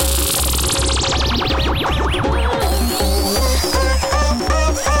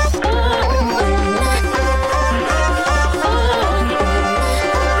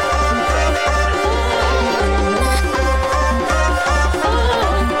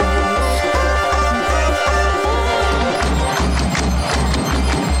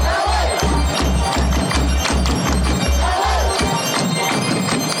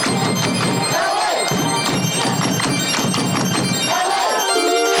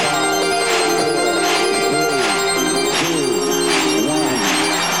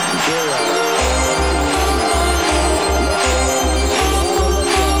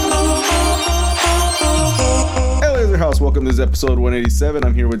Welcome to this episode 187.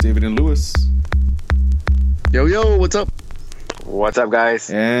 I'm here with David and Lewis. Yo, what's up? What's up, guys?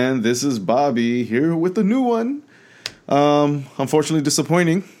 And this is Bobby here with the new one. Unfortunately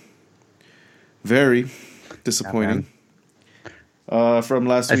disappointing. Very disappointing. From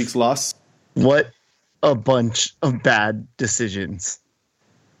last week's loss. What a bunch of bad decisions.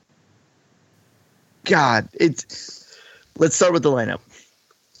 God, let's start with the lineup.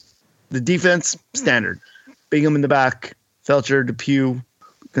 The defense, standard. Bingham in the back, Felcher, Depew,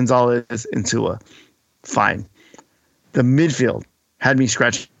 Gonzalez, and Tua. Fine. The midfield had me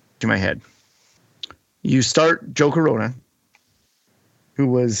scratching my head. You start Joe Corona, who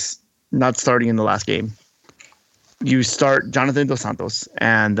was not starting in the last game. You start Jonathan Dos Santos,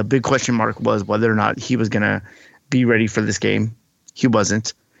 and the big question mark was whether or not he was going to be ready for this game. He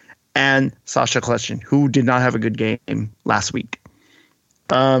wasn't. And Sasha Kljestan, who did not have a good game last week.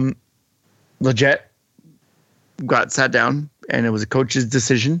 Leggett got sat down, and it was a coach's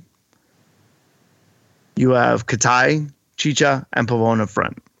decision. You have Katai, Chicha, and Pavone up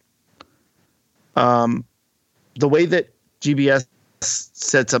front. The way that GBS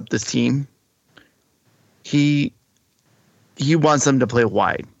sets up this team, he wants them to play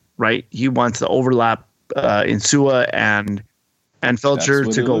wide, right? He wants to overlap Insua and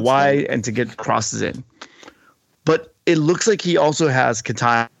Felcher to go wide like, and to get crosses in. But it looks like he also has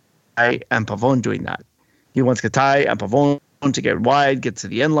Katai and Pavone doing that. He wants Katai and Pavone to get wide, get to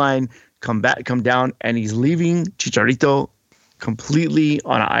the end line, come down, and he's leaving Chicharito completely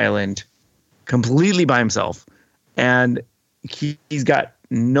on an island, completely by himself, and he's got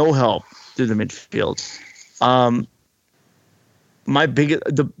no help through the midfield.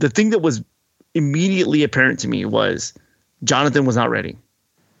 The thing that was immediately apparent to me was Jonathan was not ready,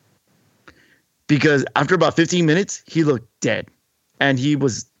 because after about 15 minutes, he looked dead, and he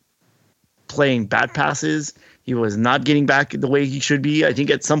was playing bad passes. He was not getting back the way he should be. I think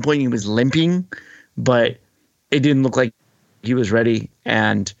at some point he was limping, but it didn't look like he was ready.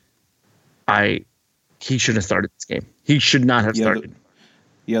 And he shouldn't have started this game. He should not have started.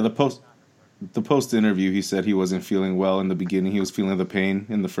 The post interview, he said he wasn't feeling well in the beginning. He was feeling the pain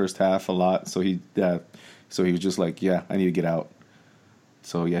in the first half a lot. So he was just like, I need to get out.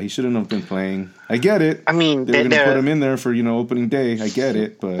 So, he shouldn't have been playing. I get it. I mean, they were going to put him in there for, opening day. I get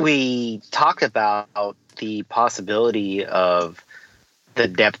it. But we talked about the possibility of the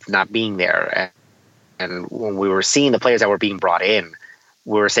depth not being there. And when we were seeing the players that were being brought in,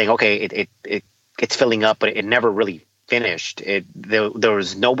 we were saying, okay, it's filling up, but it never really finished. There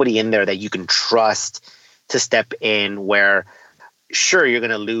was nobody in there that you can trust to step in where, sure, you're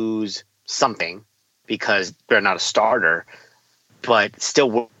going to lose something because they're not a starter, but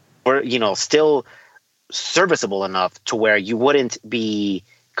still, we're still serviceable enough to where you wouldn't be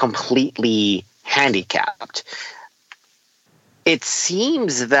completely handicapped. It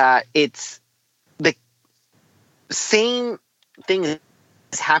seems that it's the same thing is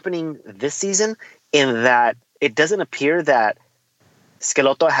happening this season, in that it doesn't appear that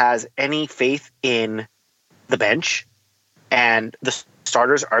Schelotto has any faith in the bench, and the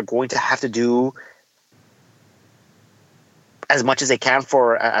starters are going to have to do as much as they can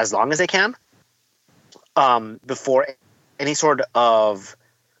for as long as they can before any sort of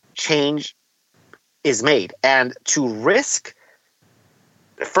change is made. And to risk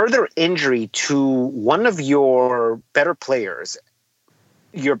further injury to one of your better players,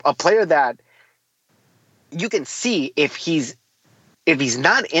 a player that you can see if he's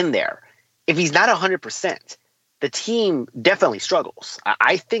not in there, if he's not 100%, the team definitely struggles.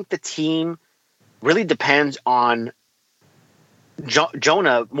 I think the team really depends on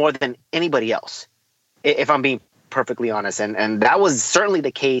Jonah more than anybody else, if I'm being perfectly honest. And that was certainly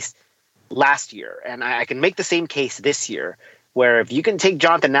the case last year. And I can make the same case this year, where if you can take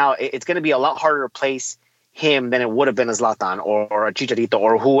Jonathan now, it's going to be a lot harder to replace him than it would have been a Zlatan or a Chicharito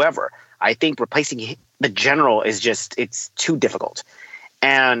or whoever. I think replacing the general is it's too difficult.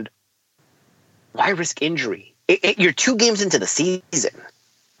 And why risk injury? You're 2 games into the season.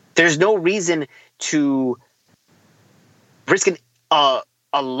 There's no reason to risk a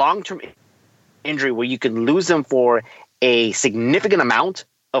long-term injury where you can lose them for a significant amount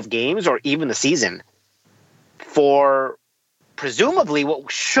of games or even the season for presumably what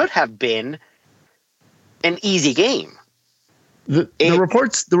should have been an easy game. The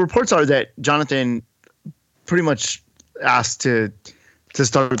reports are that Jonathan pretty much asked to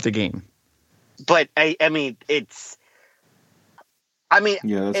start the game. But I mean, that's what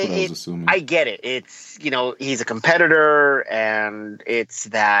I was assuming. I get it. It's, he's a competitor, and it's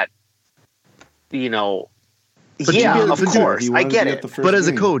that, of course, I get it. But as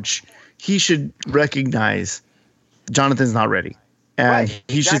a coach, he should recognize Jonathan's not ready. And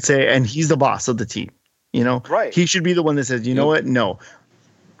he should say, and he's the boss of the team. You know, he should be the one that says, you know what? No,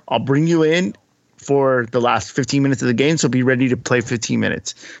 I'll bring you in for the last 15 minutes of the game. So be ready to play 15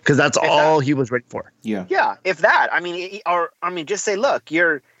 minutes because that's all he was ready for. Yeah. Yeah. If that, just say, look,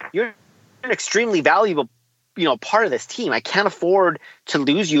 you're an extremely valuable, part of this team. I can't afford to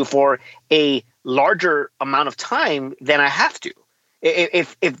lose you for a larger amount of time than I have to.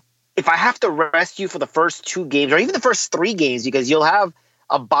 If I have to rest you for the first 2 games or even the first 3 games, because you'll have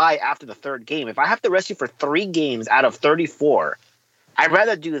a bye after the 3rd game. If I have to rest you for 3 games out of 34, I'd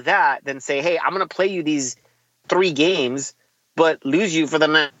rather do that than say, hey, I'm going to play you these 3 games, but lose you for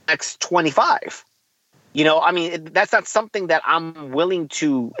the next 25. That's not something that I'm willing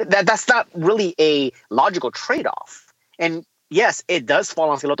to, that's not really a logical trade-off. And yes, it does fall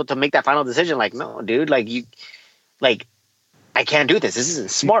on Schelotto to make that final decision. Like, no, dude, I can't do this. This isn't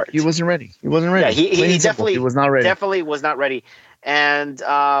smart. He wasn't ready. He wasn't ready. Yeah, he definitely was not ready. Definitely was not ready. And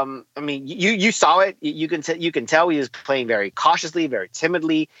you saw it. You can tell he was playing very cautiously, very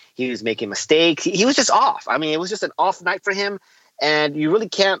timidly. He was making mistakes. He was just off. It was just an off night for him, and you really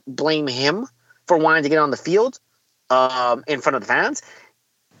can't blame him for wanting to get on the field in front of the fans.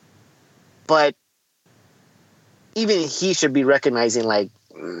 But even he should be recognizing, like,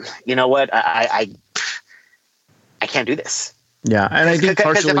 you know what, I can't do this. Yeah, and I think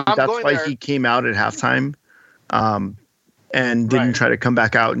partially that's why he came out at halftime and didn't try to come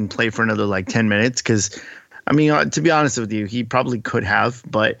back out and play for another 10 minutes. Because, to be honest with you, he probably could have,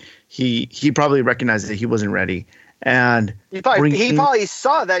 but he probably recognized that he wasn't ready. And he probably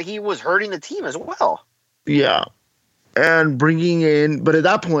saw that he was hurting the team as well. Yeah, and bringing in, but at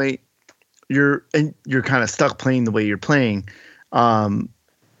that point, you're kind of stuck playing the way you're playing. The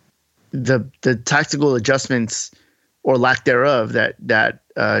tactical adjustments or lack thereof that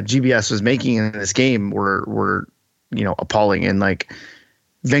GBS was making in this game were appalling, and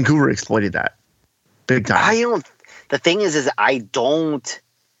Vancouver exploited that big time. The thing is I don't.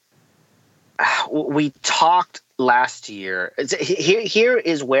 We talked last year. Here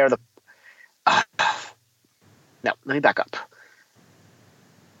is where the. No, let me back up.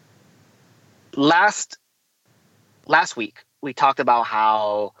 Last week we talked about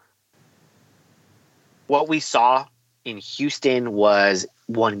how what we saw in Houston was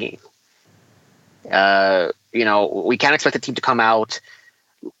one game. We can't expect the team to come out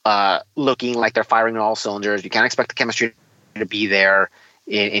looking like they're firing on all cylinders. You can't expect the chemistry to be there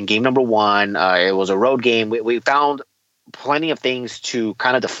in game number 1. It was a road game. We found plenty of things to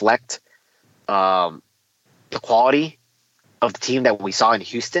kind of deflect the quality of the team that we saw in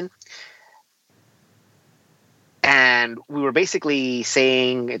Houston. And we were basically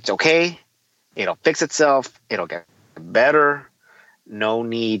saying it's okay. It'll fix itself. It'll get better. No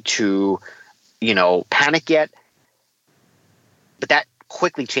need to, panic yet. But that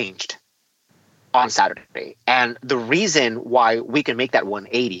quickly changed on Saturday. And the reason why we can make that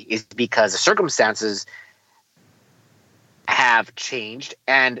 180 is because the circumstances have changed,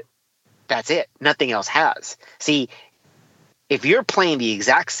 and that's it. Nothing else has. See, if you're playing the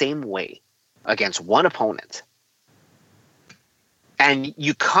exact same way against one opponent, and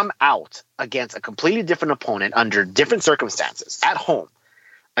you come out against a completely different opponent under different circumstances at home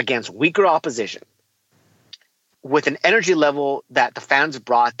against weaker opposition with an energy level that the fans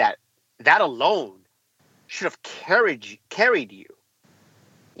brought, that alone should have carried you.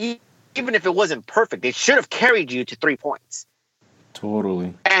 Even if it wasn't perfect, it should have carried you to 3 points.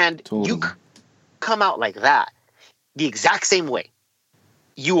 Totally. And you come out like that the exact same way.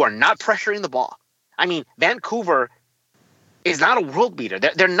 You are not pressuring the ball. Vancouver is not a world beater.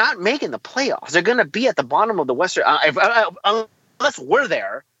 They're not making the playoffs. They're going to be at the bottom of the Western. Unless we're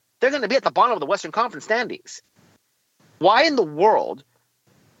there, they're going to be at the bottom of the Western Conference standings. Why in the world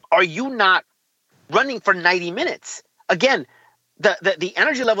are you not running for 90 minutes? Again, the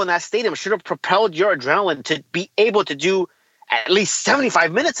energy level in that stadium should have propelled your adrenaline to be able to do at least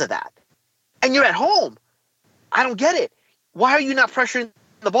 75 minutes of that. And you're at home. I don't get it. Why are you not pressuring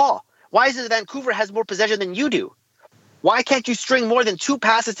the ball? Why is it that Vancouver has more possession than you do? Why can't you string more than 2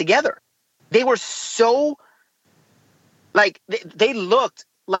 passes together? They were so, they looked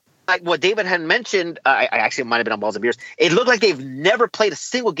like what David had mentioned. I actually might have been on Balls and Beers. It looked like they've never played a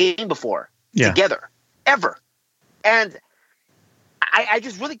single game before together, ever. And I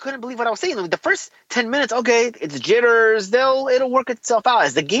just really couldn't believe what I was saying. The first 10 minutes, okay, it's jitters. It'll work itself out.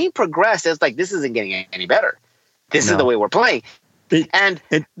 As the game progressed, it's like, this isn't getting any better. This is the way we're playing. And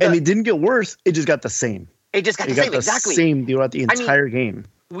it didn't get worse. It just got the same. It just got the same. Exactly. Same throughout the entire game.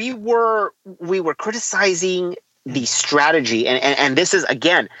 We were criticizing the strategy, and this is,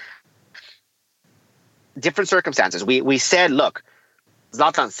 again, different circumstances. We said, look,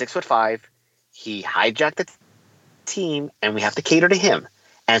 Zlatan's 6'5". He hijacked the team, and we have to cater to him.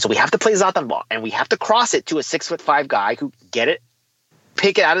 And so we have to play Zlatan ball, and we have to cross it to a 6'5" guy who get it,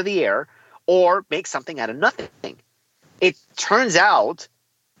 pick it out of the air, or make something out of nothing. It turns out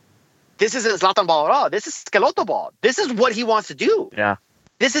this isn't Zlatan ball at all. This is Schelotto ball. This is what he wants to do. Yeah.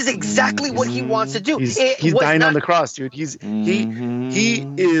 This is exactly what he wants to do. He's dying on the cross, dude. He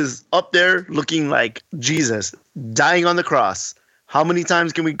is up there looking like Jesus, dying on the cross. How many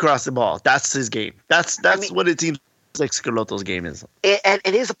times can we cross the ball? That's his game. That's what it seems like Schelotto's game is. And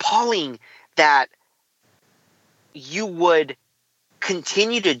it is appalling that you would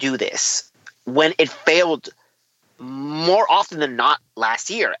continue to do this when it failed more often than not last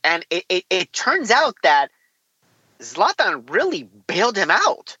year. And it turns out that Zlatan really bailed him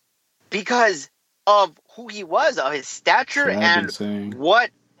out because of who he was, of his stature, and what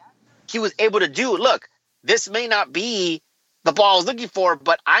he was able to do. Look, this may not be the ball I was looking for,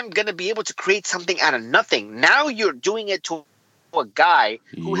 but I'm going to be able to create something out of nothing. Now you're doing it to a guy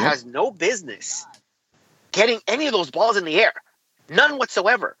who has no business getting any of those balls in the air. None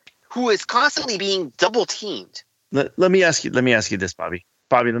whatsoever. Who is constantly being double teamed. Let me ask you this, Bobby.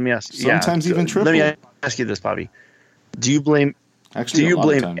 Bobby, let me ask you. Sometimes even triple. Let me ask you this, Bobby. Do you blame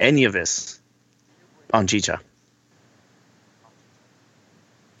any of this on Chicha?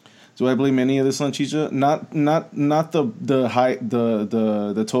 Do I blame any of this on Chicha? Not the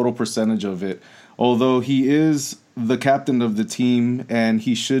total percentage of it. Although he is the captain of the team and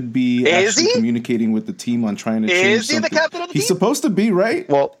he should be communicating with the team on trying to change something. Is he the captain of the team? He's supposed to be, right?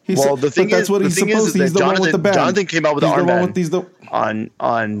 Well, the thing that's what he's supposed to. He's the one with the band. Jonathan came out with the armband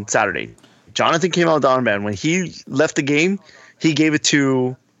on Saturday. Jonathan came out with the armband. When he left the game, he gave it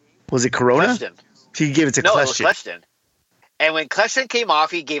to, was it Corona? Kljestan. He gave it to Kljestan. No, it was Kljestan. And when Kljestan came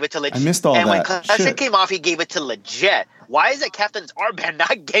off, he gave it to Legit. I missed all that. And when Kljestan came off, he gave it to Legit. Why is the captain's armband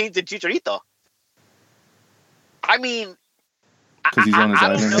not getting to Chicharito? I mean, because he's on his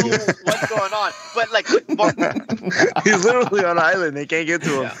island. I don't know what's going on, but like, he's literally on an island. They can't get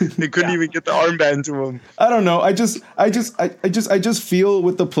to him. Yeah. They couldn't even get the armband to him. I don't know. I just feel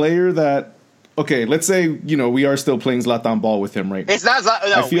with the player that, okay, let's say we are still playing Zlatan ball with him right now. It's not Zlatan.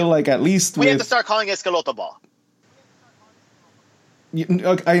 No, I feel like at least we have to start calling it Schelotto ball.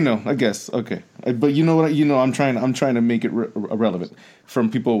 I know. I guess. Okay, but you know what? I'm trying to make it irrelevant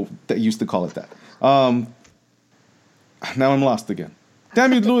from people that used to call it that. Now I'm lost again.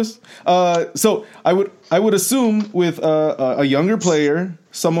 Damn you, Lewis. So I would assume with a younger player,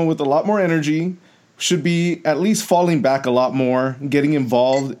 someone with a lot more energy, should be at least falling back a lot more, getting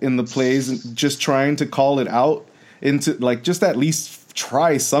involved in the plays, and just trying to call it out into just at least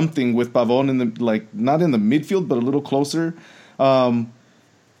try something with Pavon in the not in the midfield but a little closer.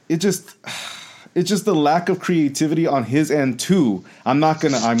 It's just the lack of creativity on his end too. I'm not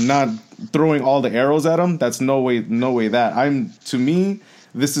throwing all the arrows at him. That's no way that. To me,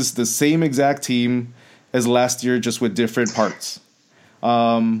 this is the same exact team as last year, just with different parts.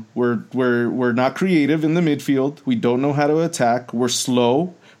 We're not creative in the midfield. We don't know how to attack. We're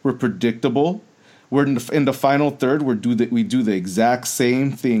slow. We're predictable. We're in the final third. We do the exact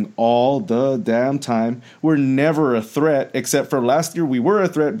same thing all the damn time. We're never a threat, except for last year we were a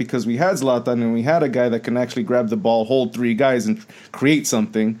threat because we had Zlatan and we had a guy that can actually grab the ball, hold three guys, and create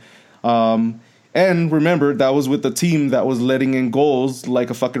something. And remember, that was with the team that was letting in goals like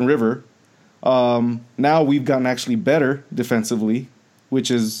a fucking river. Now we've gotten actually better defensively,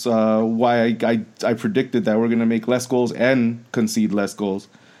 which is why I predicted that we're going to make less goals and concede less goals.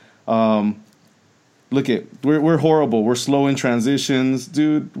 We're horrible. We're slow in transitions,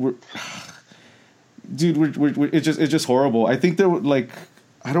 dude. It's just horrible. I think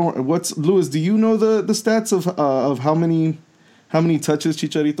Lewis? Do you know the stats of how many touches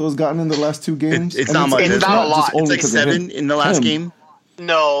Chicharito has gotten in the last two games? It's not much. It's not a lot. It's like 7 in the last game.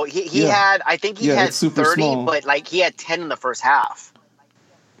 No, he had. I think he had 30, small. But he had 10 in the first half.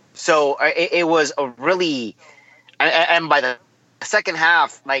 So it was a really, and by the second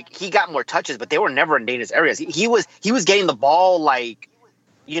half, he got more touches, but they were never in dangerous areas. He was getting the ball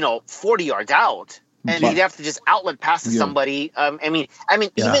 40 yards out, and he'd have to just outlet pass to somebody.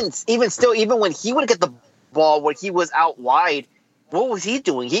 Even still, even when he would get the ball where he was out wide, what was he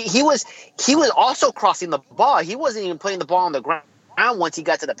doing? He was also crossing the ball. He wasn't even putting the ball on the ground once he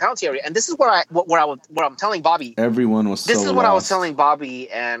got to the penalty area. And this is what I'm telling Bobby. Everyone was. This is what I was telling Bobby,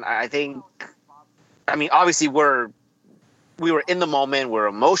 and I think, obviously we were in the moment, we're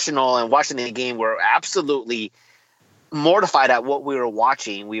emotional, and watching the game, we're absolutely mortified at what we were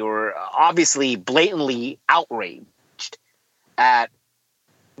watching. We were obviously blatantly outraged at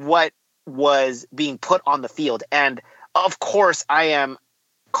what was being put on the field. And of course, I am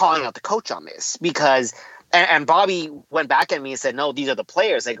calling out the coach on this because, and Bobby went back at me and said, no, these are the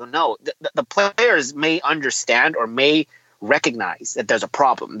players. I go, no, the players may understand or may recognize that there's a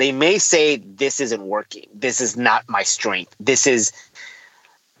problem. They may say, this isn't working. This is not my strength.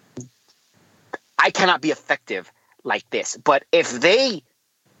 I cannot be effective like this. But if they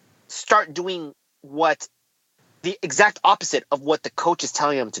start doing the exact opposite of what the coach is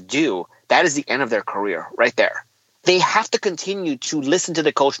telling them to do, that is the end of their career right there. They have to continue to listen to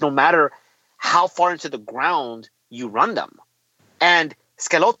the coach no matter how far into the ground you run them. And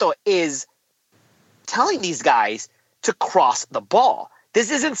Schelotto is telling these guys to cross the ball.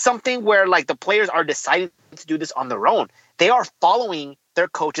 This isn't something where like the players are deciding to do this on their own. They are following their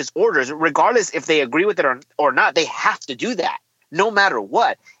coach's orders, regardless if they agree with it or not. They have to do that no matter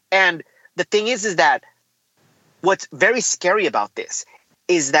what. And the thing is that what's very scary about this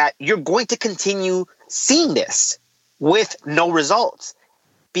is that you're going to continue seeing this with no results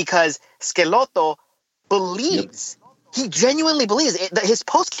because Schelotto believes, he genuinely believes. His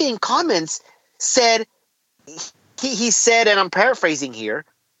post-game comments said, he said, and I'm paraphrasing here,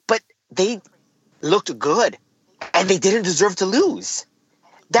 but they looked good and they didn't deserve to lose.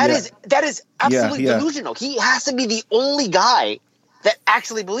 That is absolutely delusional. He has to be the only guy that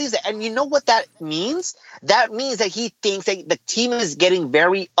actually believes it. And you know what that means? That means that he thinks that the team is getting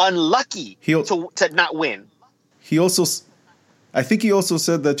very unlucky to not win. I think he also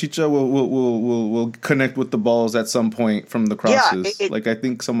said that Chicha will connect with the balls at some point from the crosses. I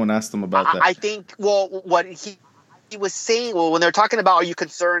think someone asked him about that. I think, what he was saying, when they're talking about, are you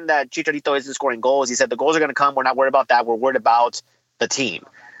concerned that Chicharito isn't scoring goals? He said the goals are going to come. We're not worried about that. We're worried about the team,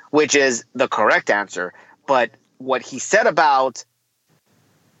 which is the correct answer. But what he said about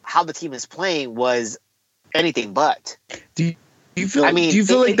how the team is playing was anything but. Do you feel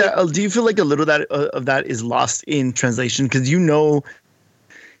like a little of that is lost in translation? Because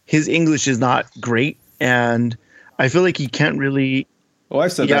his English is not great, and I feel like he can't really. Oh,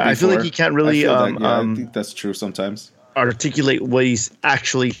 I've said that before. I feel like he can't really. I think that's true sometimes. Articulate what he's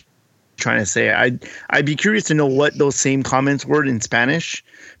actually trying to say. I'd be curious to know what those same comments were in Spanish,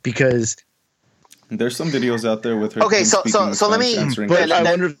 because there's some videos out there with her. Okay, so let me. But I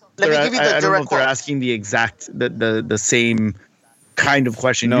wonder. Let me give you the direct. I don't know if they're asking the exact the same kind of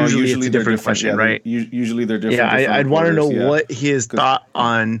question. No, usually it's a different question, yeah, right? Usually they're different. Yeah, I'd want to know what his thought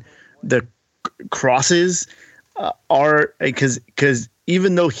on the crosses are, because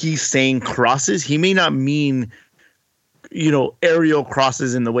even though he's saying crosses, he may not mean aerial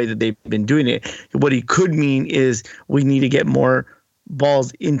crosses in the way that they've been doing it. What he could mean is we need to get more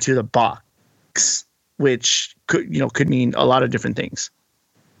balls into the box, which could mean a lot of different things.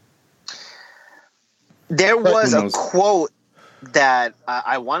 There was a quote that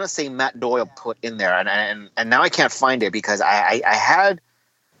I want to say Matt Doyle put in there, and now I can't find it because I had.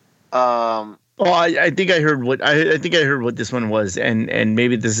 I think I heard what this one was, and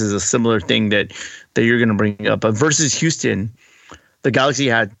maybe this is a similar thing that you're going to bring up. But versus Houston, the Galaxy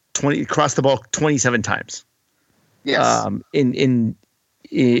had crossed the ball 27 times. Yes. In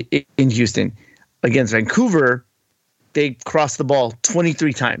Houston, against Vancouver, they crossed the ball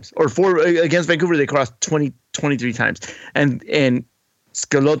 23 times, or against Vancouver they crossed 23 times, and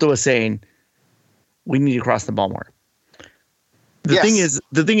Schelotto was saying we need to cross the ball more. The thing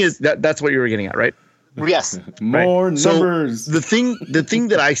is that's what you were getting at, right? Yes. More right. numbers. So the thing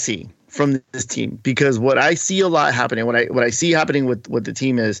that I see from this team, because what I see a lot happening, what I see happening with the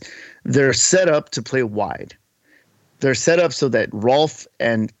team is they're set up to play wide. They're set up so that Rolf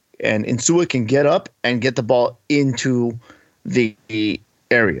and Insua can get up and get the ball into the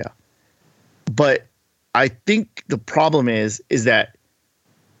area. But I think the problem is that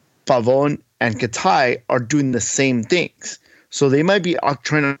Pavon and Katai are doing the same things. So they might be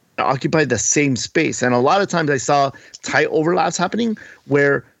trying to occupy the same space. And a lot of times I saw tight overlaps happening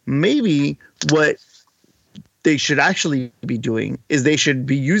where maybe what they should actually be doing is they should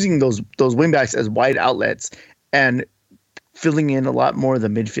be using those wingbacks as wide outlets and filling in a lot more of the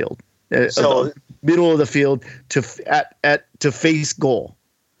midfield, the middle of the field to face goal,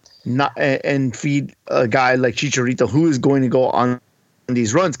 and feed a guy like Chicharito who is going to go on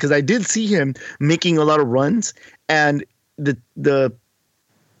these runs. Because I did see him making a lot of runs, and the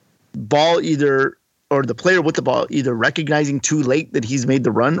ball or the player with the ball either recognizing too late that he's made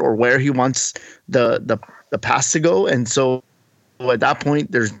the run or where he wants the pass to go, and so at that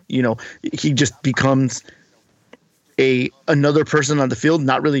point there's he just becomes another person on the field,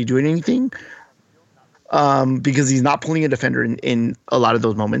 not really doing anything. because he's not pulling a defender in a lot of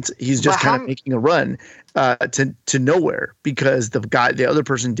those moments. He's just kind of making a run to nowhere because the other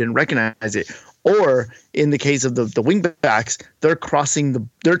person didn't recognize it. Or in the case of the wing backs, they're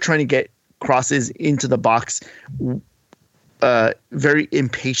trying to get crosses into the box very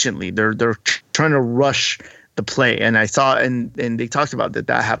impatiently. They're trying to rush the play, and I saw and they talked about that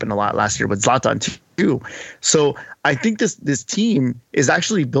happened a lot last year with Zlatan too. So I think this team is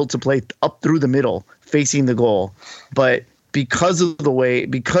actually built to play up through the middle, facing the goal, but because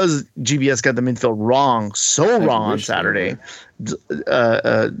GBS got the midfield wrong on Saturday,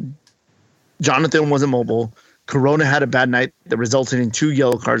 Jonathan wasn't mobile. Corona had a bad night that resulted in 2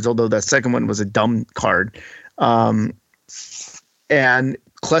 yellow cards, although that second one was a dumb card. And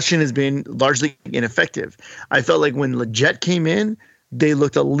Kljestan has been largely ineffective. I felt like when Lletget came in, they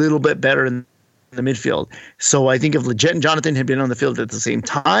looked a little bit better in the midfield. So I think if Lletget and Jonathan had been on the field at the same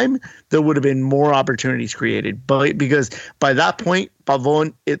time, there would have been more opportunities created. But because by that point,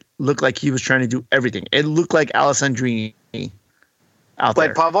 Pavon, it looked like he was trying to do everything. It looked like Alessandrini out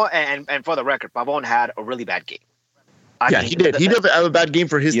there. But Pavon, and for the record, Pavon had a really bad game. He did. He did have a bad game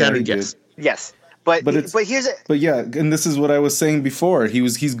for his standard. Yes. But here's it. But yeah, and this is what I was saying before.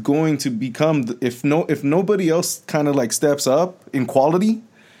 He's going to become if nobody else kind of like steps up in quality,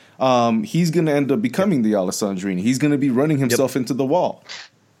 he's going to end up becoming the Alessandrini. He's going to be running himself into the wall.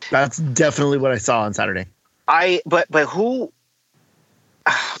 That's definitely what I saw on Saturday. But who?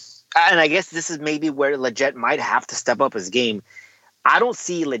 And I guess this is maybe where Lletget might have to step up his game. I don't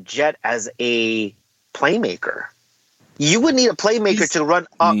see Lletget as a playmaker. You would need a playmaker to run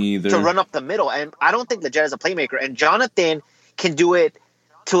up the middle, and I don't think Lletget is a playmaker. And Jonathan can do it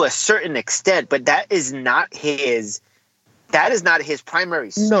to a certain extent, but that is not his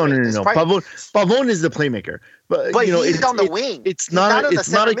primary strength. No. Pavon is the playmaker, but he's on the wing. It's not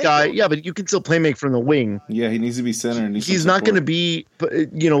a guy. Yeah, but you can still playmake from the wing. Yeah, he needs to be center. And he's not going to be. But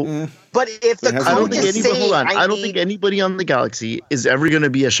if the coach is saying, I don't think anybody on the Galaxy is ever going to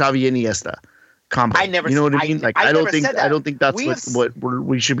be a Xavi Iniesta combo. I never. You know what I mean? Like I don't think that's what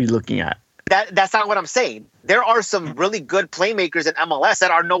we should be looking at. That's not what I'm saying. There are some really good playmakers in MLS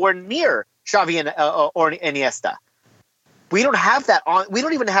that are nowhere near Xavi or Iniesta. We don't have that on. We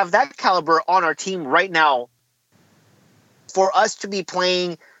don't even have that caliber on our team right now for us to be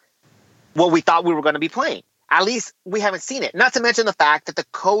playing what we thought we were going to be playing. At least we haven't seen it. Not to mention the fact that the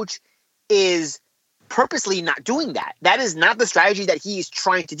coach is purposely not doing that. That is not the strategy that he is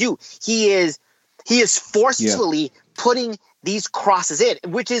trying to do. He is forcefully putting these crosses in,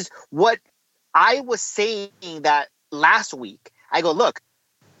 which is what I was saying that last week. I go, look,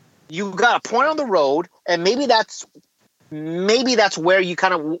 you got a point on the road, and maybe that's where you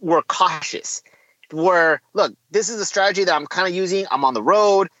kind of were cautious. Where, look, this is a strategy that I'm kind of using. I'm on the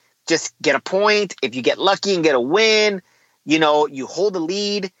road. Just get a point. If you get lucky and get a win, you hold the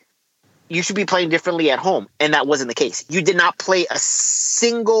lead. You should be playing differently at home. And that wasn't the case. You did not play a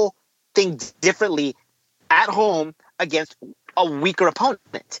single thing differently at home against a weaker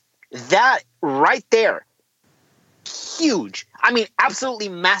opponent. That right there, huge. I mean, absolutely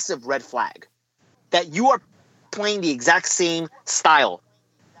massive red flag that you are playing the exact same style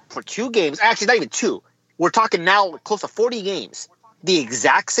for 2 games. Actually, not even 2. We're talking now close to 40 games. The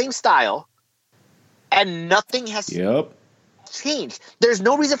exact same style, and nothing has changed. There's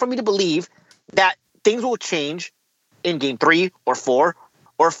no reason for me to believe that things will change in game 3 or 4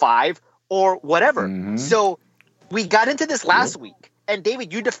 or 5 or whatever. Mm-hmm. So we got into this last week, and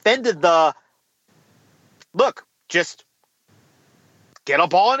David, you defended just get a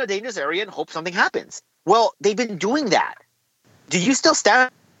ball in a dangerous area and hope something happens. Well, they've been doing that. Do you still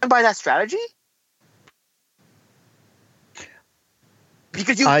stand by that strategy?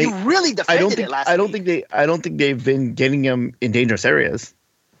 Because you really defended it last week. I don't think they've been getting them in dangerous areas.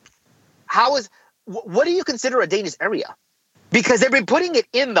 What do you consider a dangerous area? Because they've been putting it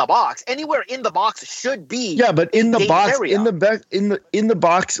in the box. Anywhere in the box should be. Yeah, but in the box, area. in the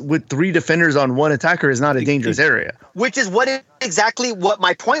box with 3 defenders on 1 attacker is not a dangerous area. Which is exactly what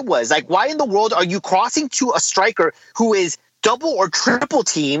my point was. Like, why in the world are you crossing to a striker who is double or triple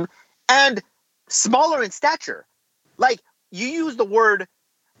team and smaller in stature? Like, you use the word.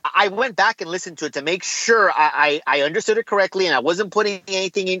 I went back and listened to it to make sure I understood it correctly, and I wasn't putting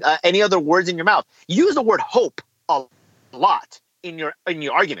any other words in your mouth. You use the word hope a lot in your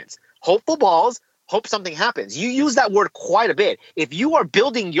arguments. Hopeful balls, hope something happens. You use that word quite a bit. If you are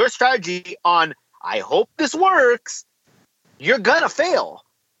building your strategy on I hope this works, you're gonna fail.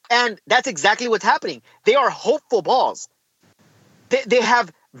 And that's exactly what's happening. They are hopeful balls. They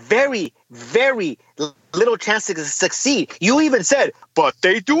have very, very little chance to succeed. You even said, but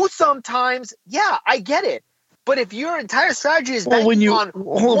they do sometimes. Yeah, I get it. But if your entire strategy is banking on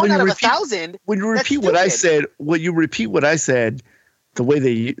one out of 1,000, when you repeat what I said, the way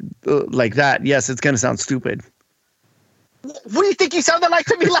they like that, yes, it's going to sound stupid. What do you think you sounded like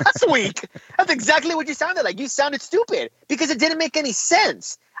to me last week? That's exactly what you sounded like. You sounded stupid because it didn't make any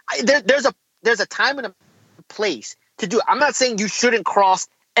sense. There's a time and a place to do it. I'm not saying you shouldn't cross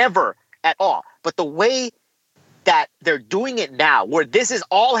ever at all, but the way that they're doing it now, where this is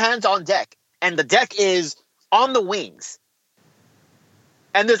all hands on deck, and the deck is on the wings,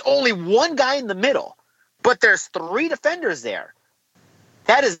 and there's only one guy in the middle, but there's 3 defenders there.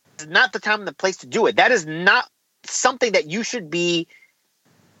 That is not the time and the place to do it. That is not something that you should be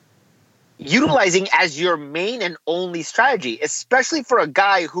utilizing as your main and only strategy, especially for a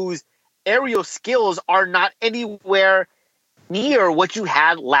guy whose aerial skills are not anywhere near what you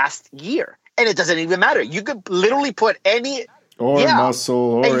had last year. And it doesn't even matter. You could literally put any muscle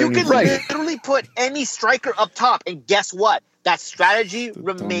or and you anything. can literally put any striker up top, and guess what? That strategy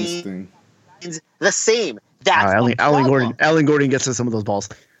remains the same. That's Alan Gordon gets to some of those balls.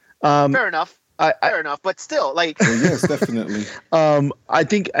 Fair enough. Fair enough, but still, like yes, definitely. I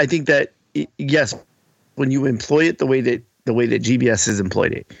think that yes, when you employ it the way that GBS has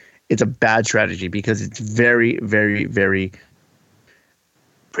employed it, it's a bad strategy because it's very, very, very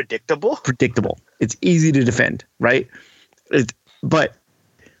predictable. It's easy to defend, right? But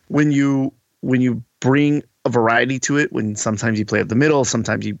when you bring a variety to it, when sometimes you play up the middle,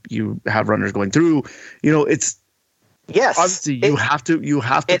 sometimes you have runners going through, it's obviously you have to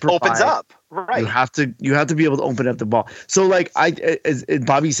it provide, opens up, right? You have to be able to open up the ball. So like as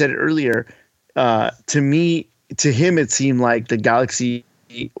Bobby said it earlier, to him it seemed like the Galaxy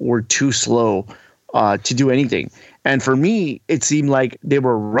were too slow to do anything. And for me, it seemed like they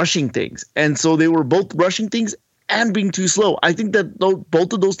were rushing things. And so they were both rushing things and being too slow. I think that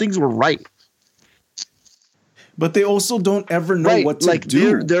both of those things were right. But they also don't ever know what to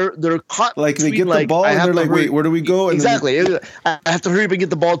do. They're caught. Like they get the ball and they're like, wait, where do we go? And exactly. I have to hurry up and get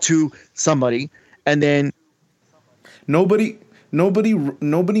the ball to somebody. And then nobody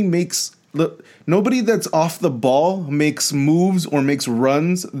that's off the ball makes moves or makes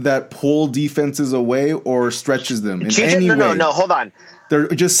runs that pull defenses away or stretches them in any way. No, hold on. They're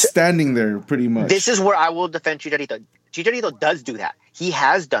just standing there pretty much. This is where I will defend Chicharito. Chicharito does do that. He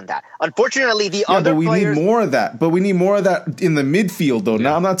has done that. Unfortunately, other players... need more of that. But we need more of that in the midfield, though. Yeah.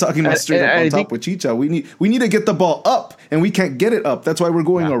 Now, I'm not talking about straight up on top with Chicha. We need to get the ball up, and we can't get it up. That's why we're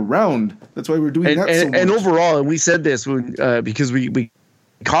going around. That's why we're doing that so much. And overall, and we said this because we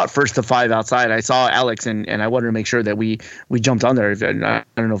caught first to 5 outside. I saw Alex, and I wanted to make sure that we jumped on there. I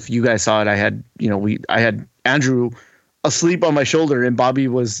don't know if you guys saw it. I had Andrew asleep on my shoulder, and Bobby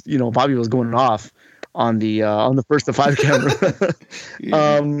was going off on the first to 5 camera.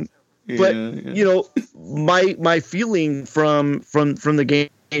 My feeling from the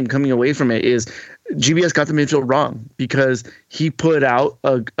game coming away from it is GBS got the midfield wrong because he put out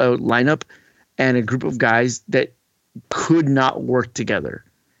a lineup and a group of guys that could not work together.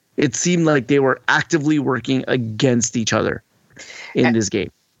 It seemed like they were actively working against each other in this game.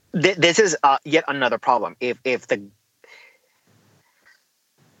 This is yet another problem.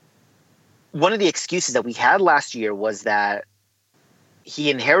 One of the excuses that we had last year was that he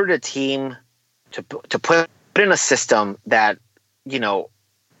inherited a team to put in a system that, he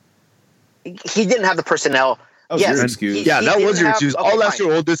didn't have the personnel. That was your excuse. That was your excuse. All last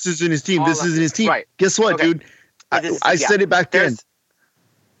year, this isn't his team. This isn't his team. Right. Guess what, dude? I said it back then.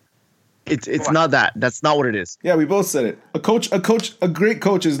 It's not that. That's not what it is. Yeah, we both said it. A great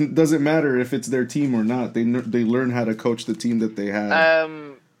coach doesn't matter if it's their team or not. They learn how to coach the team that they have.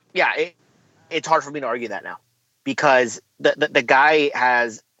 It's hard for me to argue that now because the guy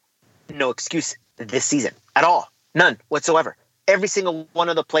has no excuse this season at all. None whatsoever. Every single one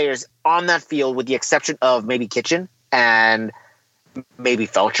of the players on that field, with the exception of maybe Kitchen and maybe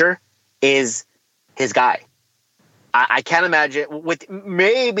Felcher, is his guy. I can't imagine with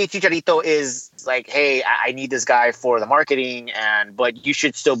maybe Chicharito is like, hey, I need this guy for the marketing, but you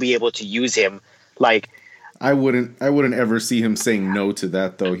should still be able to use him. Like, I wouldn't ever see him saying no to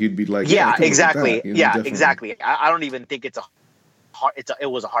that though. He'd be like, yeah, exactly. Exactly. I don't even think it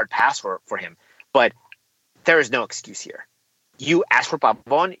was a hard pass for him, but there is no excuse here. You asked for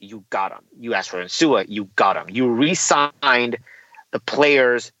Pavon, you got him. You asked for Insua, you got him. You re-signed the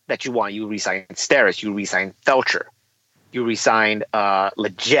players that you want. You re-signed Steris, you re-signed Felcher, you re-signed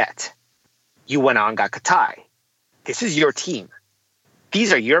Leggett. You went on and got Katai. This is your team.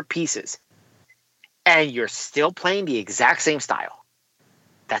 These are your pieces. And you're still playing the exact same style.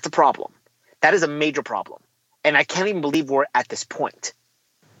 That's a problem. That is a major problem. And I can't even believe we're at this point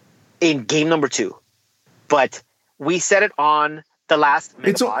in game number 2. But we said it on the last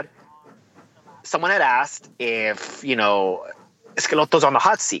Megapod. Someone had asked if, Schelotto's on the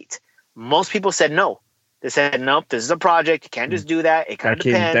hot seat. Most people said no. They said, nope, this is a project. You can't just do that. It kind of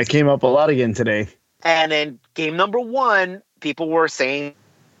depends. That came up a lot again today. And then game number 1, people were saying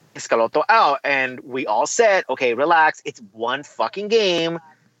Schelotto out. And we all said, okay, relax. It's one fucking game.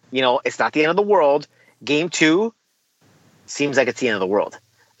 It's not the end of the world. Game 2 seems like it's the end of the world.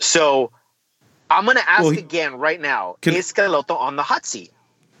 So I'm going to ask again right now, is Schelotto on the hot seat?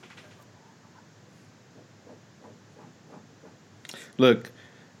 Look,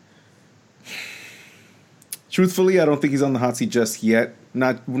 truthfully, I don't think he's on the hot seat just yet.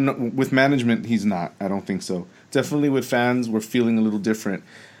 Not with management, he's not. I don't think so. Definitely with fans, we're feeling a little different.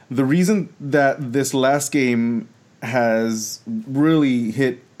 The reason that this last game has really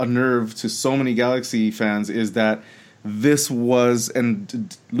hit a nerve to so many Galaxy fans is that this was,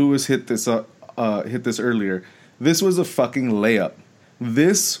 and Lewis hit this earlier, this was a fucking layup.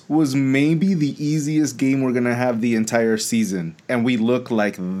 This was maybe the easiest game we're going to have the entire season. And we look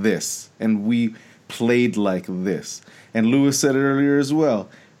like this. And we played like this. And Lewis said it earlier as well.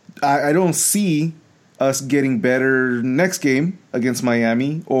 I don't see us getting better next game against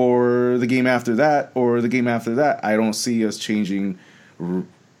Miami or the game after that or the game after that. I don't see us changing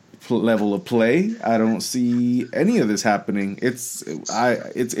level of play. I don't see any of this happening. It's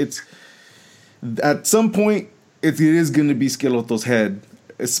at some point, it is going to be Schelotto's head,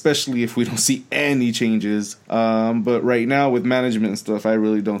 especially if we don't see any changes. But right now with management and stuff, I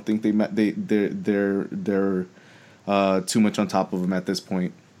really don't think they're too much on top of him at this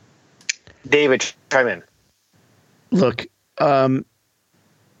point. David, chime in. Look, I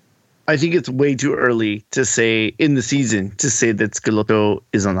think it's way too early to say in the season to say that Schelotto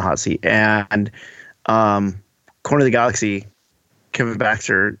is on the hot seat. And Corner of the Galaxy, Kevin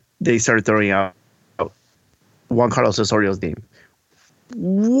Baxter, they started throwing out Juan Carlos Osorio's name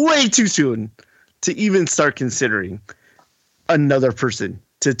way too soon to even start considering another person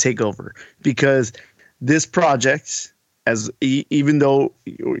to take over, because this project, even though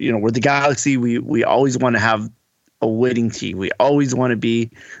we're the Galaxy, we always want to have a winning team. We always want to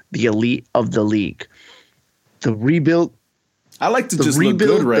be the elite of the league. The rebuild. I like to just look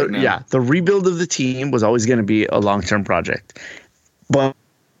good right now. Yeah, the rebuild of the team was always going to be a long-term project, but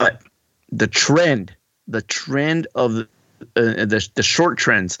the trend of the short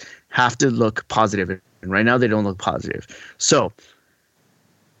trends have to look positive, and right now they don't look positive. So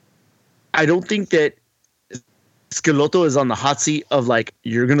I don't think that Schelotto is on the hot seat of like,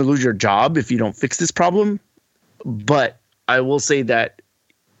 you're going to lose your job if you don't fix this problem. But I will say that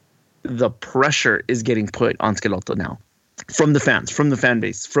the pressure is getting put on Schelotto now from the fans, from the fan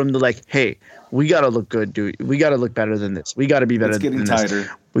base, from the like, hey, we got to look good, dude. We got to look better than this. We got to be better than this. It's getting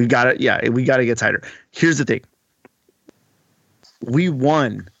tighter. We got to get tighter. Here's the thing. We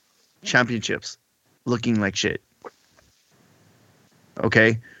won championships looking like shit.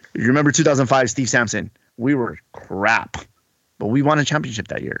 Okay? You remember 2005, Steve Sampson. We were crap, but we won a championship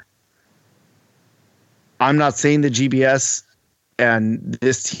that year. I'm not saying that GBS and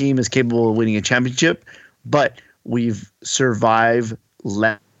this team is capable of winning a championship, but we've survived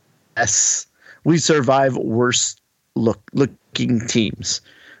less. We survive worse looking teams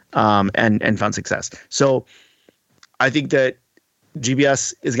and found success. So I think that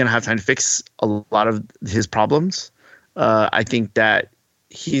GBS is going to have time to fix a lot of his problems. I think that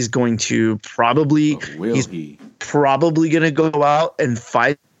he's going to probably probably going to go out and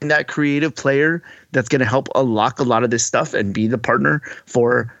find that creative player that's going to help unlock a lot of this stuff and be the partner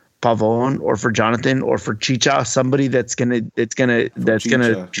for Pavon or for Jonathan or for Chicha, somebody that's going to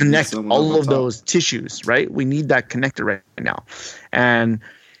connect all of those tissues, right? We need that connector right now. And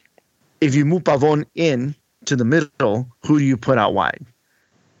if you move Pavon in to the middle, who do you put out wide?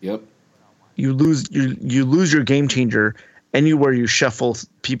 Yep. You lose your game changer anywhere you shuffle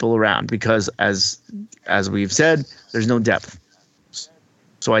people around, because as we've said, there's no depth.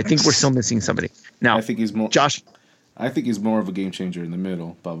 So I think we're still missing somebody. Now, I think he's more Josh. I think he's more of a game changer in the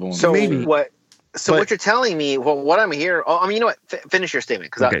middle. Pavon. So maybe what you're telling me? Well, what I'm here. Oh, I mean, you know what? Finish your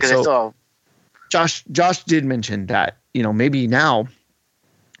statement because I still. Josh did mention that maybe now,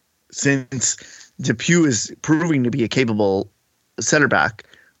 since Depew is proving to be a capable center back,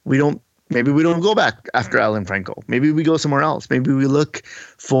 maybe we don't go back after Alan Franco. Maybe we go somewhere else. Maybe we look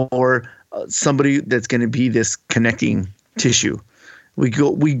for somebody that's going to be this connecting tissue. We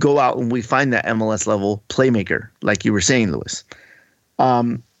go out and we find that MLS level playmaker, like you were saying, Lewis.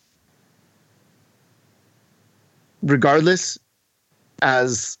 Regardless,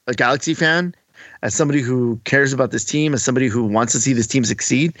 as a Galaxy fan, as somebody who cares about this team, as somebody who wants to see this team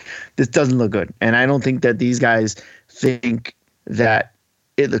succeed, this doesn't look good. And I don't think that these guys think that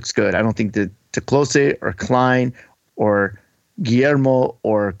it looks good. I don't think that Teclose or Klein or Guillermo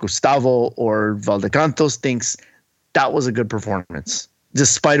or Gustavo or Valdecantos thinks that was a good performance,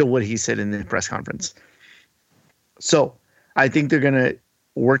 despite of what he said in the press conference. So I think they're going to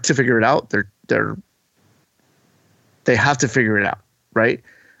work to figure it out. They have to figure it out, right?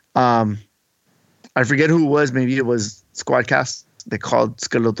 I forget who it was. Maybe it was Squadcast. They called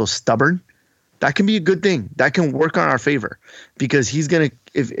Schelotto stubborn. That can be a good thing. That can work on our favor because he's going to,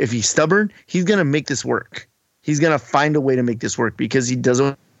 if he's stubborn, he's going to make this work. He's going to find a way to make this work because he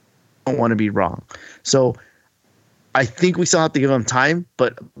doesn't want to be wrong. So I think we still have to give him time,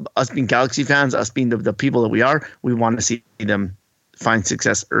 but us being Galaxy fans, us being the people that we are, we want to see them find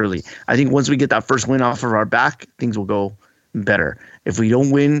success early. I think once we get that first win off of our back, things will go better. If we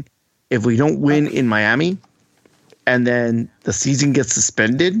don't win in Miami and then the season gets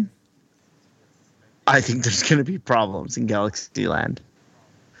suspended, I think there's going to be problems in Galaxy Land.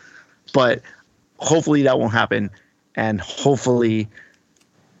 But hopefully that won't happen, and hopefully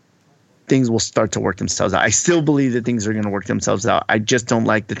things will start to work themselves out. I still believe that things are going to work themselves out. I just don't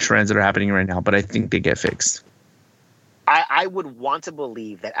like the trends that are happening right now, but I think they get fixed. I would want to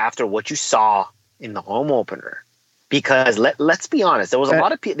believe that after what you saw in the home opener, because let's be honest, there were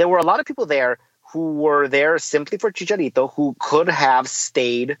a lot of people there who were there simply for Chicharito, who could have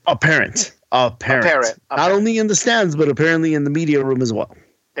stayed. Apparent. Not only in the stands, but apparently in the media room as well.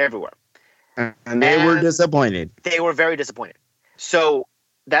 Everywhere. And they were disappointed. They were very disappointed. So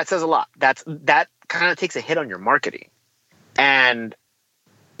that says a lot. That kind of takes a hit on your marketing. And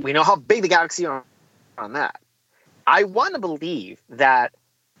we know how big the Galaxy are on that. I want to believe that,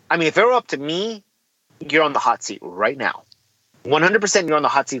 I mean, if it were up to me, you're on the hot seat right now. 100% you're on the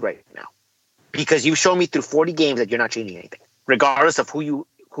hot seat right now. Because you've shown me through 40 games that you're not changing anything. Regardless of who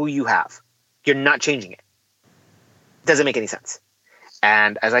you have. You're not changing it. Doesn't make any sense.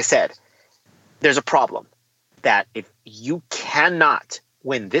 And as I said, there's a problem that if you cannot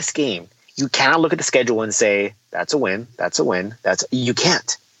win this game, you cannot look at the schedule and say, that's a win, you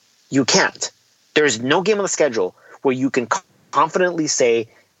can't. You can't. There's no game on the schedule where you can confidently say,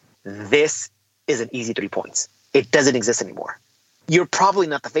 this is an easy 3 points. It doesn't exist anymore. You're probably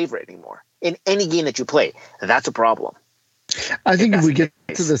not the favorite anymore in any game that you play. That's a problem. I think if we get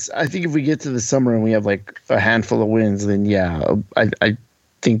to the summer and we have like a handful of wins, then yeah, I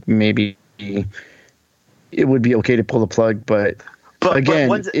think maybe it would be okay to pull the plug. But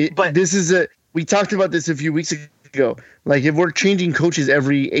we talked about this a few weeks ago. Like if we're changing coaches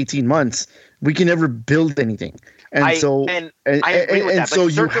every 18 months, we can never build anything. And so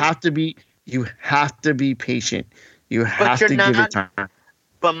you have to be patient. You have to give it time.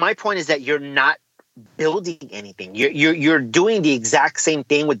 But my point is that you're not building anything. You're doing the exact same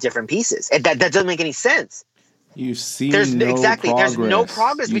thing with different pieces. And that doesn't make any sense. You've seen There's no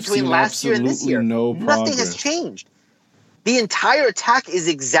progress You've between last year and this year. Nothing has changed. The entire attack is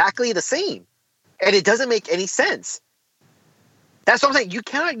exactly the same. And it doesn't make any sense. That's what I'm saying. You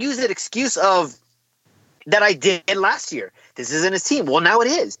cannot use that excuse of that I did last year. This isn't his team. Well, now it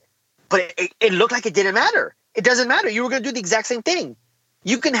is. But it looked like it didn't matter. It doesn't matter. You were going to do the exact same thing.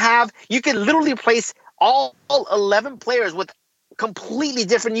 You can literally replace all 11 players with completely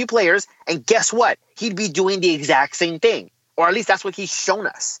different new players, and guess what? He'd be doing the exact same thing. Or at least that's what he's shown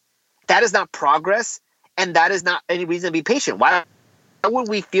us. That is not progress, and that is not any reason to be patient. Why would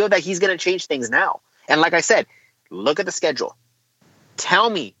we feel that he's going to change things now? And like I said, look at the schedule. Tell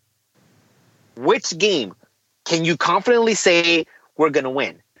me, which game can you confidently say we're going to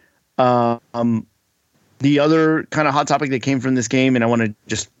win? The other kind of hot topic that came from this game, and I want to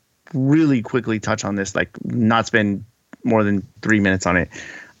just really quickly touch on this, like not spend more than 3 minutes on it.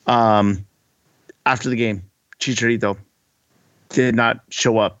 After the game, Chicharito did not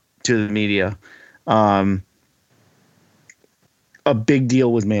show up to the media. A big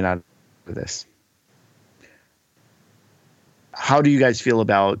deal was made out of this. How do you guys feel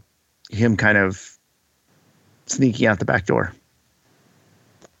about him kind of sneaking out the back door?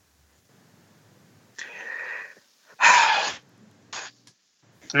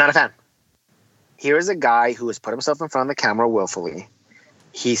 I'm not a fan. Here is a guy who has put himself in front of the camera willfully.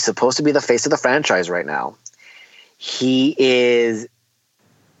 He's supposed to be the face of the franchise right now. He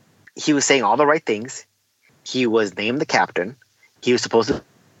was saying all the right things. He was named the captain. He was supposed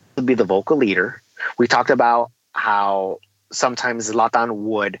to be the vocal leader. We talked about how sometimes Zlatan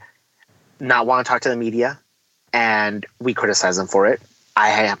would not want to talk to the media, and we criticize him for it. I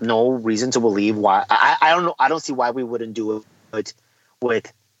have no reason to believe why. I don't know. I don't see why we wouldn't do it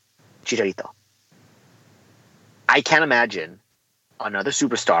with Chicharito. I can't imagine another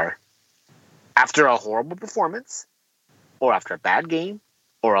superstar after a horrible performance or after a bad game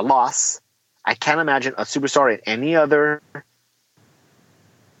or a loss. I can't imagine a superstar in any other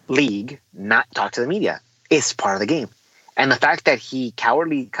league not talk to the media. It's part of the game. And the fact that he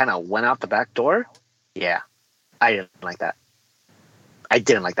cowardly kind of went out the back door, yeah, I didn't like that. I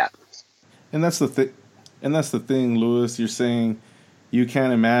didn't like that. And that's the thing. And that's the thing, Lewis. You're saying you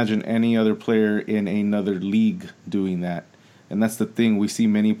can't imagine any other player in another league doing that. And that's the thing. We see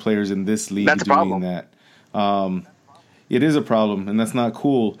many players in this league doing that. It is a problem, and that's not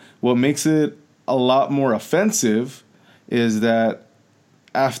cool. What makes it a lot more offensive is that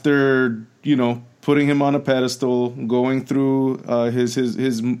after, putting him on a pedestal, going through his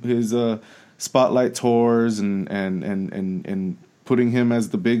spotlight tours and putting him as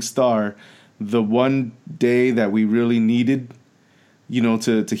the big star, the one day that we really needed,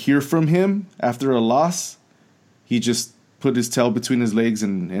 to hear from him after a loss, he just put his tail between his legs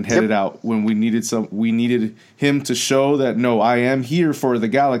and headed out when we needed him to show that, no, I am here for the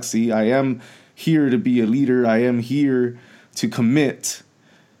Galaxy. I am here to be a leader. I am here to commit,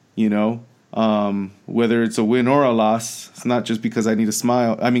 whether it's a win or a loss. It's not just because I need a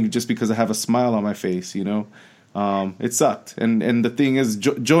smile. I mean, just because I have a smile on my face, it sucked. And the thing is,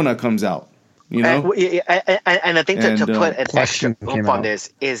 Jonah comes out, And I think to put a extra oomph on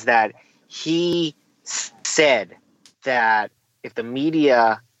this is that he said that if the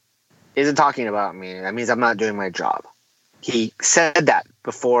media isn't talking about me, that means I'm not doing my job. He said that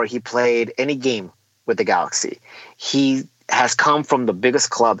before he played any game with the Galaxy. He has come from the biggest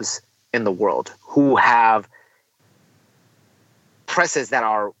clubs in the world who have presses that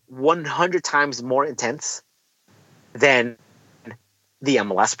are 100 times more intense than the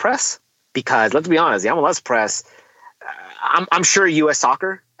MLS press. Because let's be honest, the MLS press, I'm sure U.S.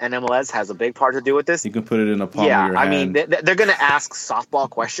 Soccer and MLS has a big part to do with this. You can put it in a palm of your hand. I mean, they're going to ask softball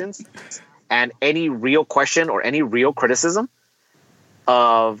questions, and any real question or any real criticism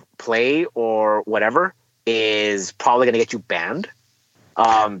of play or whatever is probably going to get you banned.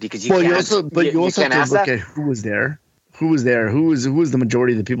 Because you also have to look at who was there. Who was the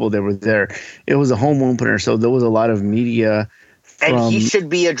majority of the people that were there? It was a home opener, so there was a lot of media. And he should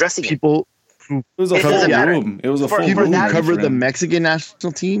be addressing people. It was a full room. It was a full room. People who covered the Mexican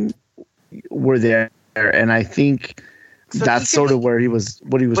national team were there, and I think that's sort of where he was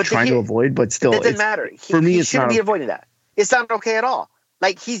trying to avoid. But still, it doesn't matter. He shouldn't be avoiding that. It's not okay at all.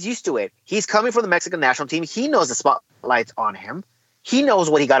 Like, he's used to it. He's coming from the Mexican national team. He knows the spotlight's on him. He knows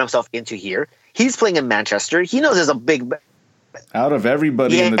what he got himself into here. He's playing in Manchester. He knows there's a big. Out of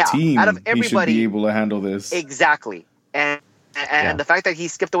everybody in the team, he should be able to handle this. Exactly, and the fact that he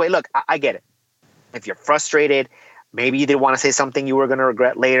skipped away. Look, I get it. If you're frustrated, maybe you didn't want to say something you were going to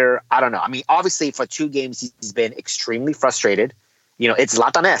regret later. I don't know. I mean, obviously, for 2 games, he's been extremely frustrated. It's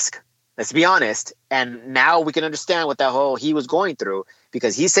Zlatan-esque. Let's be honest. And now we can understand what that whole he was going through,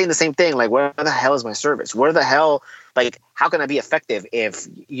 because he's saying the same thing. Like, where the hell is my service? Where the hell, like, how can I be effective if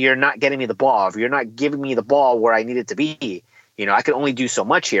you're not getting me the ball, if you're not giving me the ball where I need it to be? I can only do so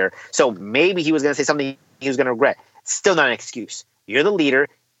much here. So maybe he was going to say something he was going to regret. Still not an excuse. You're the leader.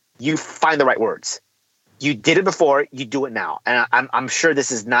 You find the right words. You did it before. You do it now. And I'm sure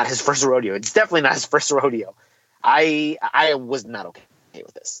this is not his first rodeo. It's definitely not his first rodeo. I was not okay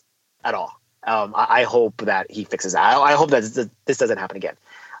with this at all. I hope that he fixes that. I hope that this doesn't happen again.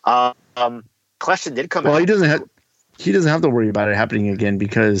 Question did come out. Well, he doesn't have to worry about it happening again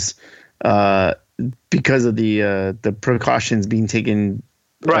because of the precautions being taken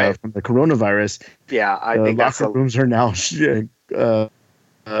from the coronavirus. Yeah, I think locker rooms are now.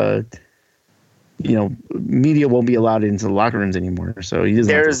 Media won't be allowed into the locker rooms anymore. So he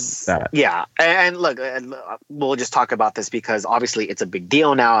doesn't have that. Yeah, and look, we'll just talk about this because obviously it's a big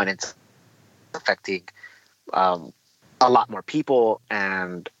deal now and it's affecting a lot more people,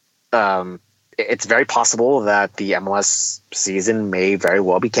 and it's very possible that the MLS season may very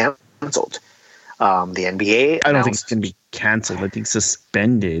well be canceled. The NBA, I don't think it's going to be canceled. I think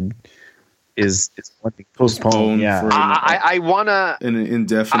suspended is one thing. Postponed. Yeah, I wanna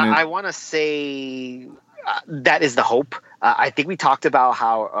indefinite. I wanna say that is the hope. I think we talked about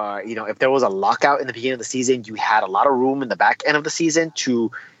how if there was a lockout in the beginning of the season, you had a lot of room in the back end of the season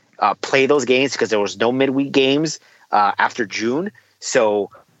to play those games because there was no midweek games after June. So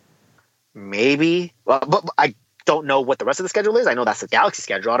maybe, but I don't know what the rest of the schedule is. I know that's the Galaxy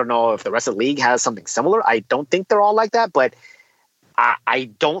schedule. I don't know if the rest of the league has something similar. I don't think they're all like that, but I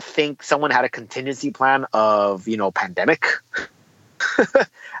don't think someone had a contingency plan of, pandemic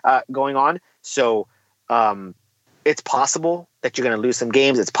going on. So it's possible that you're going to lose some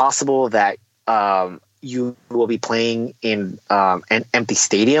games. It's possible that you will be playing in empty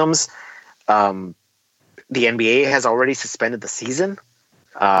stadiums. The NBA has already suspended the season.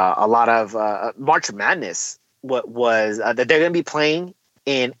 A lot of March Madness was that they're going to be playing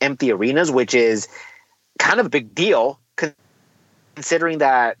in empty arenas, which is kind of a big deal considering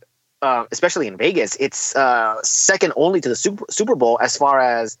that, especially in Vegas, it's second only to the Super Bowl as far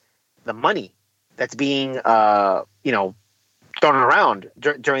as the money that's being thrown around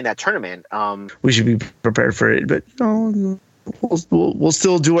during that tournament. We should be prepared for it, but we'll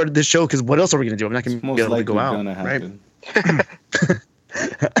still do this show because what else are we going to do? I'm not going to be able to go out, right?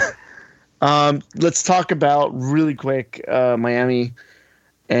 Let's talk about really quick Miami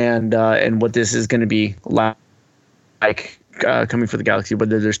and what this is going to be like coming for the Galaxy,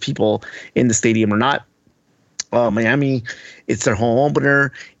 whether there's people in the stadium or not. Miami, it's their home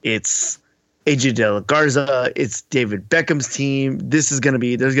opener. It's AJ De La Garza. It's David Beckham's team. There's going to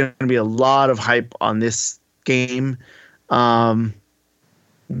be a lot of hype on this game. What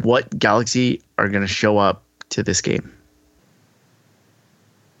Galaxy are going to show up to this game?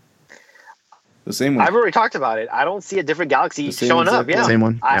 The same one. I've already talked about it. I don't see a different Galaxy showing up. Yeah, same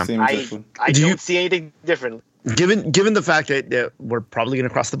one. I don't see anything different. Given the fact that we're probably going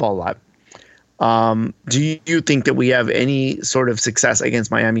to cross the ball a lot, do you think that we have any sort of success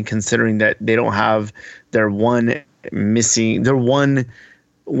against Miami, considering that they don't have their one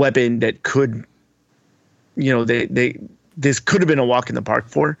weapon that could, this could have been a walk in the park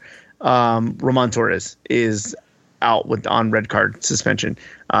for? Ramon Torres is out on red card suspension.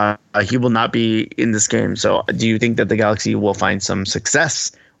 He will not be in this game. So do you think that the Galaxy will find some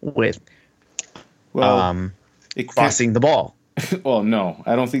success with crossing the ball? Well, no,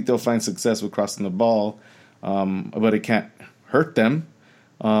 I don't think they'll find success with crossing the ball, but it can't hurt them.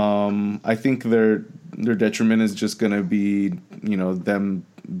 I think their detriment is just going to be, them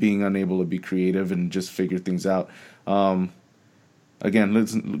being unable to be creative and just figure things out. Again,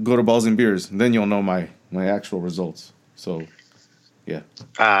 let's go to balls and beers. Then you'll know my actual results. So, yeah.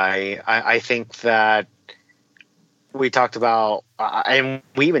 I think that we talked about, and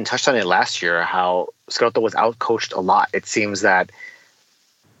we even touched on it last year, how Schelotto was outcoached a lot. It seems that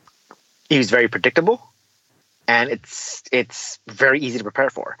he was very predictable, and it's very easy to prepare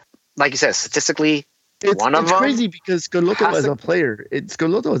for. Like you said, statistically, it's crazy because Schelotto as a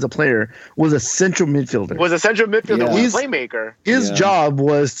player was a central midfielder. Was a playmaker. His job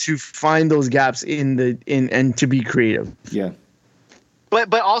was to find those gaps and to be creative. Yeah.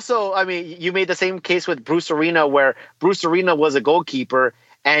 But also, I mean, you made the same case with Bruce Arena, where Bruce Arena was a goalkeeper,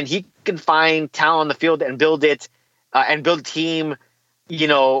 and he can find talent on the field and build it, and build a team,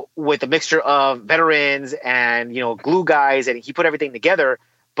 with a mixture of veterans and glue guys, and he put everything together.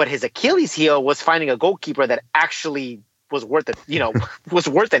 But his Achilles heel was finding a goalkeeper that actually was worth it, was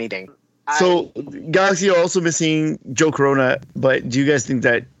worth anything. So Galaxy are also missing Joe Corona, but do you guys think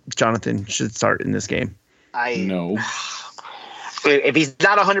that Jonathan should start in this game? No. If he's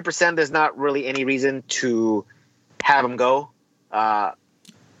not 100%, there's not really any reason to have him go. I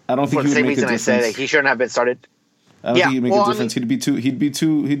don't think for the same reason I said that he shouldn't have been started. I don't think he'd make a difference. He'd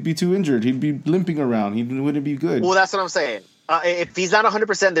be too injured. He'd be limping around. He wouldn't be good. Well, that's what I'm saying. If he's not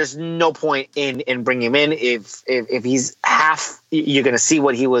 100%, there's no point in bringing him in. If he's half, you're going to see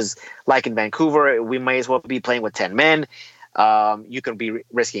what he was like in Vancouver. We might as well be playing with 10 men. You can be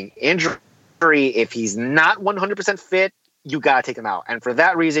risking injury. If he's not 100% fit, you got to take him out. And for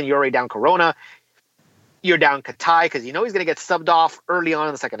that reason, you're already down Corona. You're down Katai because he's going to get subbed off early on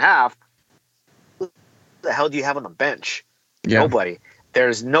in the second half. What the hell do you have on the bench? Yeah. Nobody.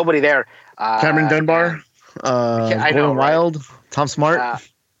 There's nobody there. Cameron Dunbar, Gordon Wild, Tom Smart.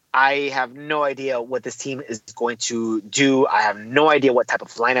 I have no idea what this team is going to do. I have no idea what type of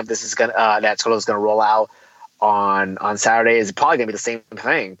lineup this is that Schelotto is going to roll out on Saturday. It's probably going to be the same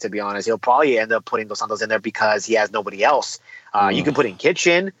thing, to be honest. He'll probably end up putting Dos Santos in there because he has nobody else. You can put in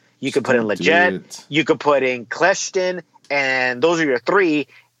Kitchen, you can put in Leggett, you could put in Kleshton, and those are your three.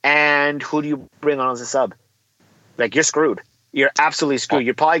 And who do you bring on as a sub? Like, you're screwed. You're absolutely screwed.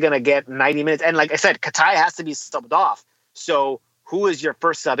 You're probably going to get 90 minutes. And like I said, Katai has to be subbed off. So who is your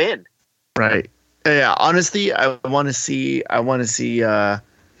first sub in? Right. Yeah. Honestly, I want to see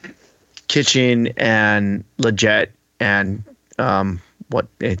Kitchen and Leggett and what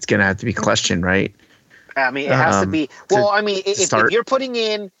it's going to have to be Kleshton, right? I mean, it has to be. Well, I mean, if you're putting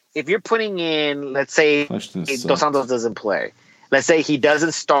in, let's say Dos Santos doesn't play. Let's say he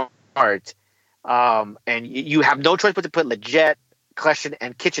doesn't start, and you have no choice but to put Leggett, Kleshton,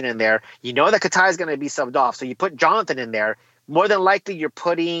 and Kitchen in there. You know that Katai is going to be subbed off, so you put Jonathan in there. More than likely, you're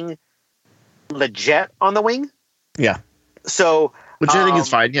putting Leggett on the wing. Yeah. So, which I think is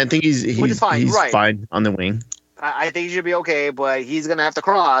fine. Yeah, I think he's fine, he's right. fine on the wing. I think he should be okay, but he's gonna have to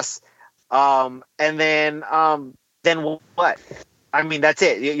cross. And then what? I mean, that's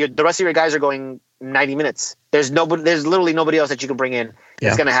it. The rest of your guys are going 90 minutes. There's literally nobody else that you can bring in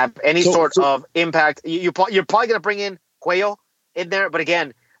that's going to have any sort of impact. You're probably going to bring in Cuello in there, but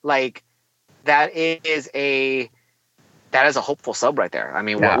again, like that is a hopeful sub right there. I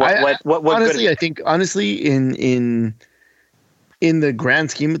mean, what honestly, I think in the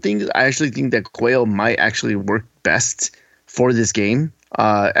grand scheme of things, I actually think that Cuello might actually work best for this game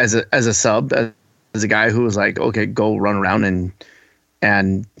as a sub, as a guy who was like, okay, go run around and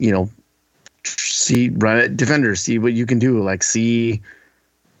run at defenders, see what you can do, like see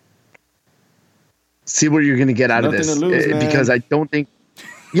what you're going to get out of this. Because I don't think,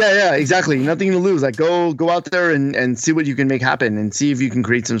 exactly, nothing to lose. Like go out there and see what you can make happen and see if you can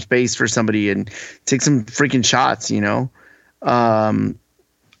create some space for somebody and take some freaking shots. Honestly,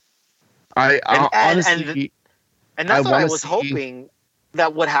 and that's what I was hoping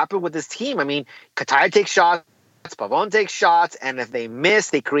that would happen with this team. I mean, Katai takes shots, Pavon takes shots, and if they miss,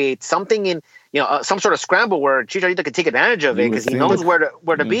 they create something in some sort of scramble where Chicharito can take advantage of it because he knows where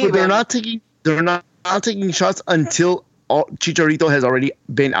to be. But they're not taking shots until Chicharito has already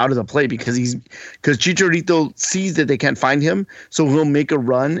been out of the play because Chicharito sees that they can't find him, so he'll make a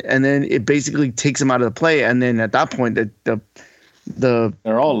run, and then it basically takes him out of the play, and then at that point the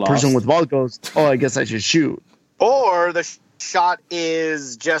they're all lost. Person with ball goes, oh, I guess I should shoot, or the shot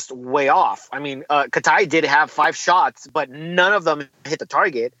is just way off. I mean, Katai did have 5 shots, but none of them hit the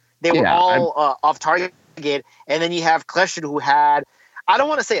target. They were all off target. And then you have Kleshin, who had, I don't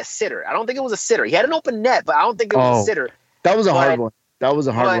want to say a sitter. I don't think it was a sitter. He had an open net, but I don't think it was a sitter. That was a hard one. That was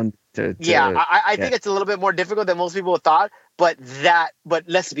a hard one to I think it's a little bit more difficult than most people thought. But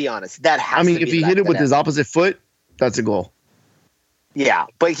let's be honest, that has. I mean, if he hit it with his opposite foot, that's a goal. Yeah,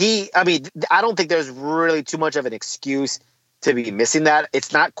 but I don't think there's really too much of an excuse to be missing that.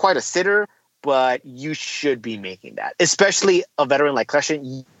 It's not quite a sitter, but you should be making that. Especially a veteran like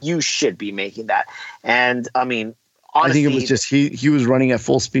Kleshin, you should be making that. And I mean, honestly, I think it was just he was running at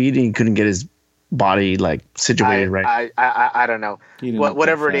full speed and he couldn't get his body like situated right. I don't know.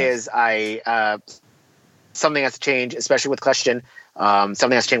 Whatever it is, something has to change, especially with Kleshin.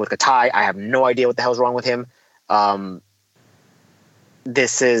 Something has to change with Katai. I have no idea what the hell's wrong with him.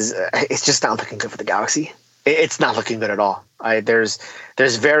 It's just not looking good for the Galaxy. It's not looking good at all. There's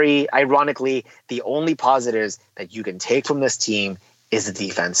very ironically, the only positives that you can take from this team is the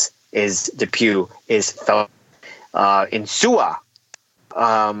defense, is DePuy, is Insua,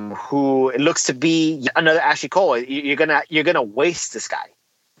 who it looks to be another Ashley Cole. You're gonna waste this guy.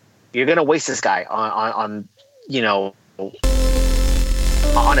 You're gonna waste this guy on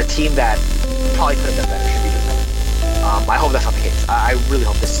a team that probably could have done better. Should be doing better. I hope that's not the case. I really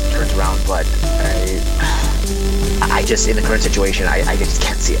hope this turns around, but I just, in the current situation, I just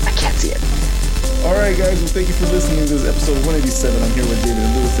can't see it. I can't see it. All right, guys. Well, thank you for listening. This is episode 187. I'm here with David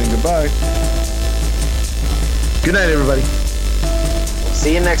and Louis saying goodbye. Good night, everybody. We'll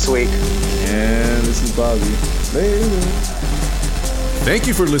see you next week. And this is Bobby. Later. Thank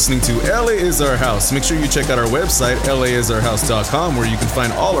you for listening to LA is Our House. Make sure you check out our website, laisourhouse.com, where you can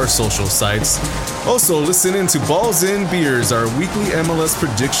find all our social sites. Also, listen in to Balls in Beers, our weekly MLS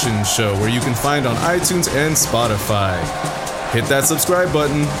prediction show, where you can find on iTunes and Spotify. Hit that subscribe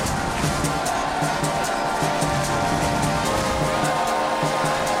button.